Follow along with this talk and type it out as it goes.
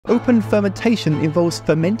Open fermentation involves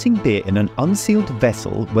fermenting beer in an unsealed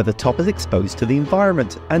vessel where the top is exposed to the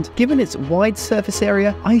environment, and given its wide surface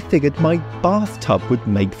area, I figured my bathtub would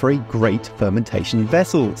make for a great fermentation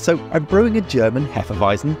vessel. So I'm brewing a German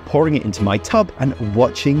Hefeweizen, pouring it into my tub, and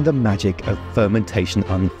watching the magic of fermentation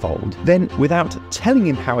unfold. Then, without telling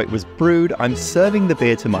him how it was brewed, I'm serving the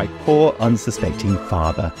beer to my poor, unsuspecting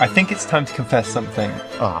father. I think it's time to confess something.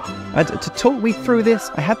 And to talk me through this,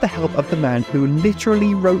 I had the help of the man who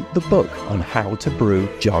literally wrote the book on how to brew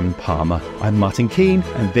John Palmer. I'm Martin Keane,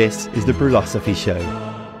 and this is the Brülosophy Show.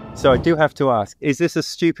 So I do have to ask, is this a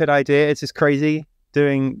stupid idea? Is this crazy,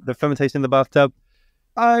 doing the fermentation in the bathtub?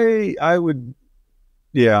 I would,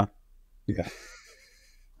 yeah.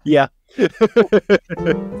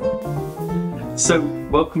 So,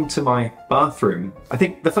 welcome to my bathroom. I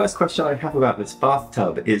think the first question I have about this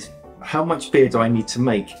bathtub is how much beer do I need to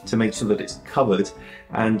make sure that it's covered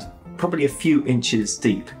and probably a few inches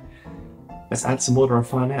deep. Let's add some water and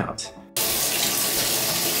find out.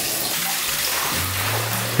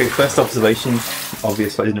 Okay, first observation,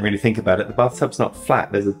 obvious, but I didn't really think about it. The bathtub's not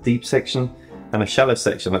flat. There's a deep section and a shallow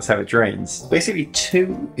section. That's how it drains. Basically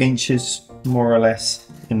 2 inches more or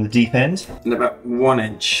less in the deep end and about 1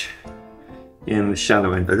 inch in the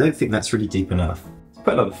shallow end. I don't think that's really deep enough. Let's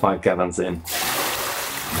put another 5 gallons in.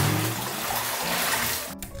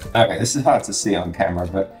 Okay, this is hard to see on camera,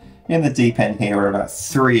 but in the deep end here we're about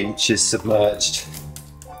 3 inches submerged.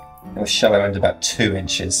 In the shallow end about 2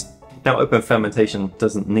 inches. Now, open fermentation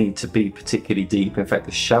doesn't need to be particularly deep. In fact,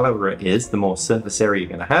 the shallower it is, the more surface area you're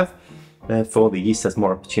going to have. Therefore, the yeast has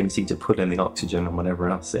more opportunity to put in the oxygen and whatever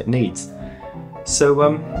else it needs. So,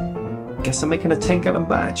 I guess I'm making a 10-gallon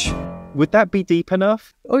batch. Would that be deep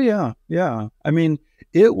enough? Oh, yeah. I mean,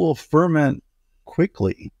 it will ferment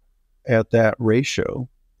quickly at that ratio.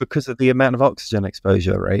 Because of the amount of oxygen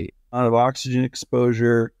exposure, right? Amount of oxygen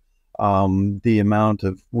exposure, the amount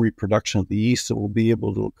of reproduction of the yeast that will be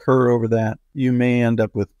able to occur over that. You may end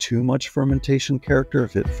up with too much fermentation character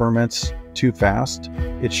if it ferments too fast.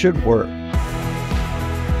 It should work.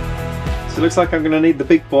 So it looks like I'm going to need the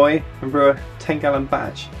big boy and brew a 10-gallon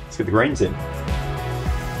batch. Let's get the grains in.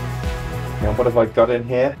 Now, what have I got in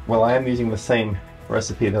here? Well, I am using the same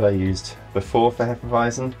recipe that I used before for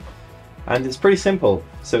Hefeweizen. And it's pretty simple.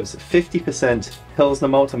 So it's 50% Pilsner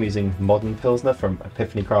malt. I'm using modern Pilsner from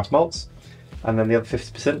Epiphany Craft Malts. And then the other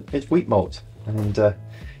 50% is wheat malt. And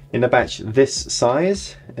in a batch this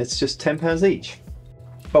size, it's just £10 each.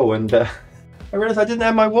 Oh, and I realised I didn't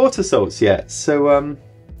have my water salts yet. So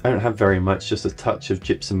I don't have very much, just a touch of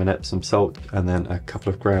gypsum and Epsom salt, and then a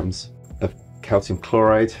couple of grams of calcium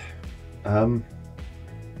chloride.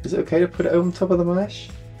 Is it okay to put it on top of the mash?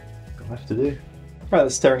 I'll have to do. Right,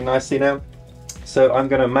 that's stirring nicely now. So I'm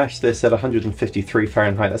going to mash this at 153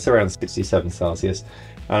 Fahrenheit, that's around 67 Celsius.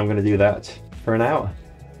 And I'm going to do that for an hour,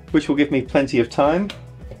 which will give me plenty of time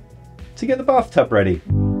to get the bathtub ready.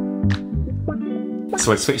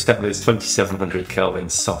 So I switched out those 2700 Kelvin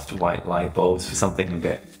soft white light bulbs for something a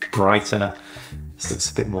bit brighter. So it's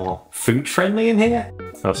a bit more food friendly in here.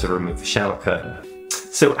 I also removed the shower curtain.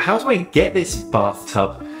 So how do I get this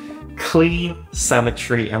bathtub clean,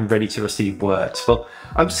 sanitary, and ready to receive words? Well,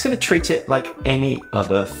 I'm just going to treat it like any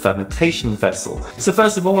other fermentation vessel. So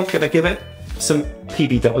first of all, I'm going to give it some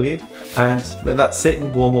PBW and let that sit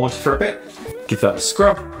in warm water for a bit. Give that a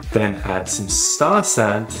scrub, then add some star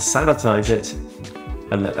sand to sanitize it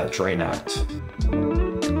and let that drain out.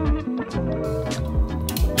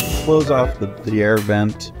 Close off the air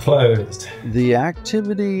vent. Closed. The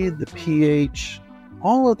activity, the pH,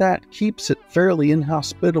 all of that keeps it fairly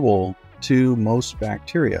inhospitable to most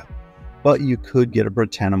bacteria. But you could get a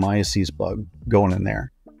Brettanomyces bug going in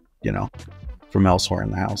there, you know, from elsewhere in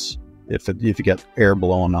the house. If you get air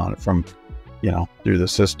blowing on it from, you know, through the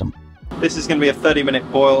system. This is going to be a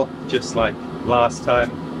 30-minute boil, just like last time.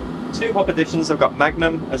 2 hop additions. I've got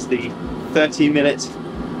Magnum as the 30-minute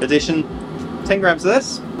addition. 10 grams of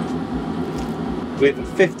this. With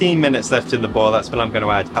 15 minutes left in the boil, that's when I'm going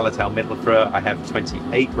to add Hallertau Mittelfrüh. I have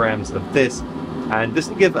 28 grams of this, and this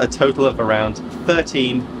will give a total of around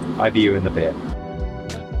 13 IBU in the beer.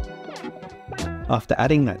 After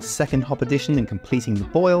adding that second hop addition and completing the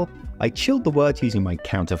boil, I chilled the wort using my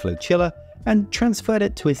counterflow chiller and transferred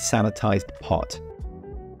it to a sanitized pot.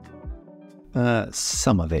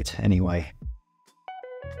 Some of it, anyway.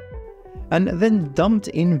 And then dumped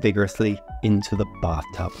in vigorously into the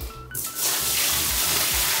bathtub.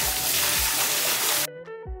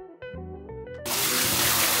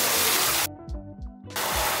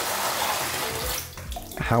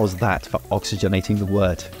 How's that for oxygenating the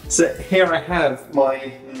wort? So here I have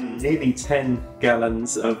my nearly 10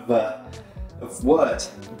 gallons of of wort.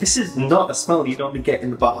 This is not a smell you normally get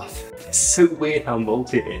in the bath. It's so weird how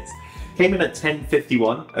malty it is. Came in at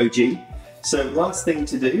 1051 OG. So last thing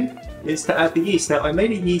to do is to add the yeast. Now I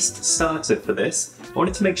made a yeast starter for this. I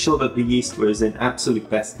wanted to make sure that the yeast was in absolute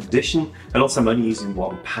best condition, and also I'm only using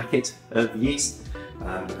 1 packet of yeast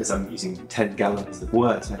because I'm using 10 gallons of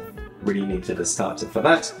wort. I really needed a starter for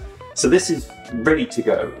that. So this is ready to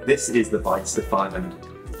go. This is the Weissbier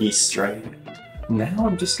yeast strain. Now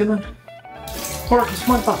I'm just gonna pour it into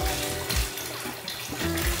my butt.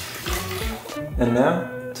 And now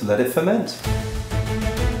to let it ferment.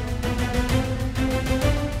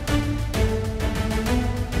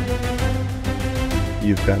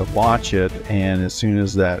 You've got to watch it, and as soon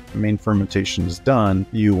as that main fermentation is done,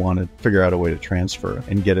 you want to figure out a way to transfer it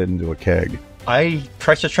and get it into a keg. I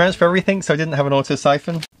pressure transfer everything, so I didn't have an auto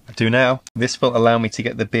siphon. I do now. This will allow me to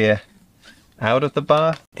get the beer out of the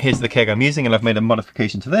bar. Here's the keg I'm using, and I've made a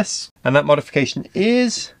modification to this. And that modification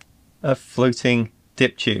is a floating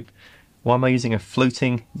dip tube. Why am I using a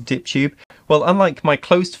floating dip tube? Well, unlike my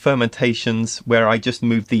closed fermentations where I just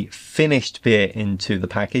move the finished beer into the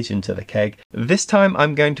package, into the keg, this time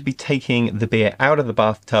I'm going to be taking the beer out of the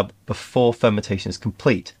bathtub before fermentation is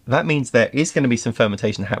complete. That means there is going to be some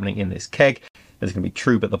fermentation happening in this keg. There's going to be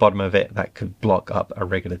trube at the bottom of it that could block up a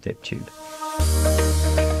regular dip tube.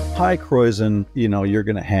 High Kreuzen, you know, you're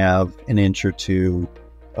going to have an inch or two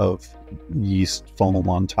of yeast foam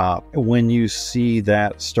on top. When you see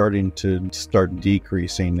that starting to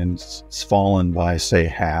decreasing and it's fallen by say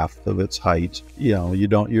half of its height, you know,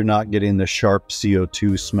 you're not getting the sharp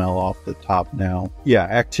CO2 smell off the top now. Yeah,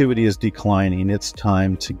 activity is declining. It's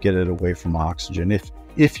time to get it away from oxygen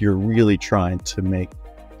if you're really trying to make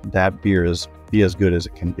that beer be as good as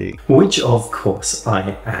it can be. Which of course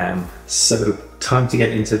I am. So time to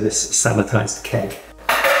get into this sanitized keg.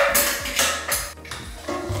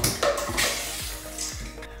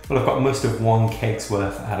 Well, I've got most of 1 keg's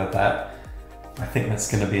worth out of that. I think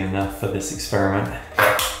that's going to be enough for this experiment.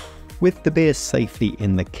 With the beer safely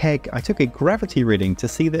in the keg, I took a gravity reading to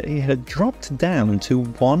see that it had dropped down to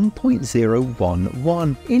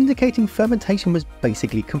 1.011, indicating fermentation was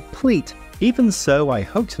basically complete. Even so, I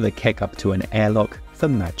hooked the keg up to an airlock for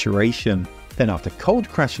maturation. Then after cold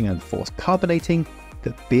crashing and forced carbonating,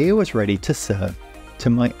 the beer was ready to serve to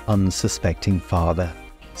my unsuspecting father.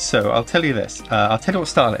 So I'll tell you this. I'll tell you what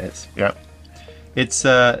style it is. Yeah. It's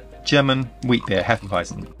German wheat beer,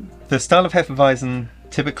 Hefeweizen. The style of Hefeweizen,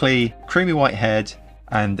 typically creamy white head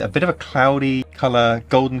and a bit of a cloudy colour,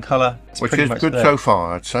 golden colour. Which is good so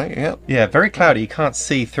far, I'd say, yeah. Yeah, very cloudy. You can't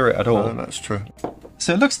see through it at all. No, that's true.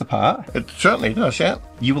 So it looks the part. It certainly does, yeah.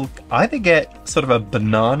 You will either get sort of a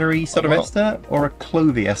banana-y sort of ester or a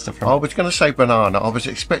clovey ester from it. I was going to say banana. I was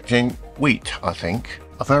expecting wheat, I think.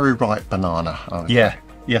 A very ripe banana. Yeah.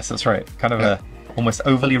 Yes, that's right. Kind of a almost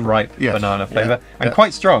overly ripe banana flavour. And yeah.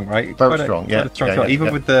 quite strong, right? Very strong, yeah.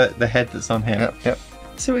 Even with the head that's on here. Yeah.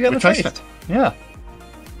 So we got the taste. Yeah.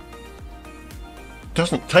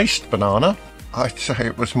 Doesn't taste banana. I'd say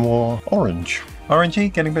it was more orange.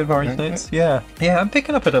 Orangey, getting a bit of orange notes. Yeah. Yeah, I'm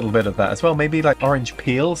picking up a little bit of that as well. Maybe like orange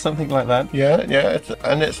peel, something like that. Yeah.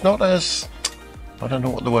 And it's not as... I don't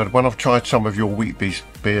know what the word. When I've tried some of your wheat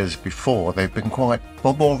beers before, they've been quite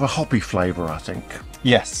more of a hoppy flavour, I think.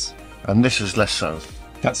 Yes. And this is less so.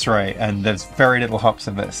 That's right. And there's very little hops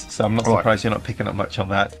in this, so I'm not surprised you're not picking up much on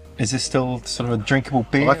that. Is this still sort of a drinkable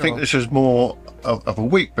beer? Well, I think this is more of a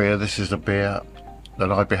wheat beer. This is a beer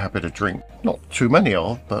that I'd be happy to drink. Not too many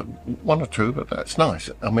of, but 1 or 2, but that's nice.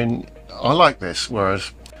 I mean, I like this,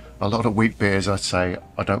 whereas a lot of wheat beers I'd say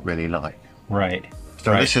I don't really like. Right.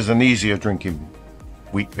 So this is an easier drinking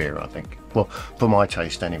wheat beer, I think. Well, for my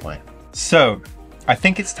taste anyway. So, I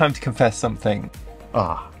think it's time to confess something.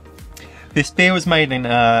 This beer was made in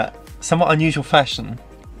a somewhat unusual fashion.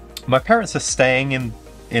 My parents are staying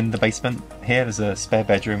in the basement here. There's a spare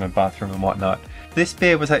bedroom and bathroom and whatnot. This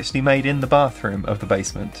beer was actually made in the bathroom of the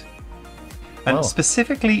basement. And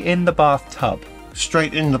specifically in the bathtub.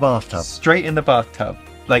 Straight in the bathtub? Straight in the bathtub.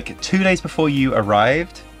 Like 2 days before you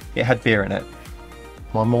arrived, it had beer in it.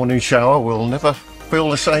 My morning shower will never feel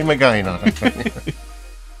the same again, I don't think.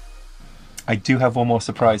 I do have one more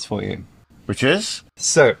surprise for you. Which is?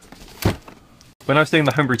 So, when I was doing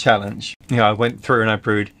the homebrew challenge, I went through and I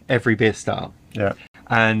brewed every beer style. Yeah.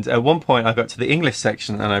 And at one point I got to the English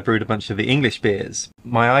section and I brewed a bunch of the English beers.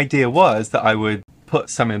 My idea was that I would put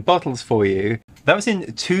some in bottles for you. That was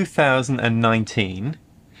in 2019.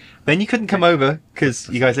 Then you couldn't come over because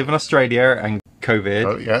you guys live in Australia and COVID.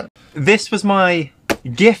 Oh, yeah. This was my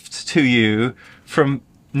gift to you from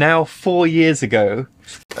now 4 years ago.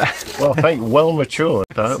 Well, well matured.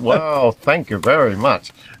 Wow, thank you very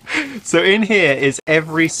much. So in here is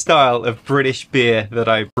every style of British beer that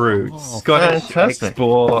I brewed. Scottish, fantastic.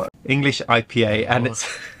 Export, English IPA, and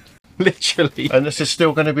it's literally... And this is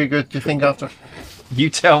still going to be good, do you think, after? You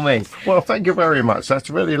tell me. Well, thank you very much. That's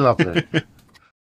really lovely.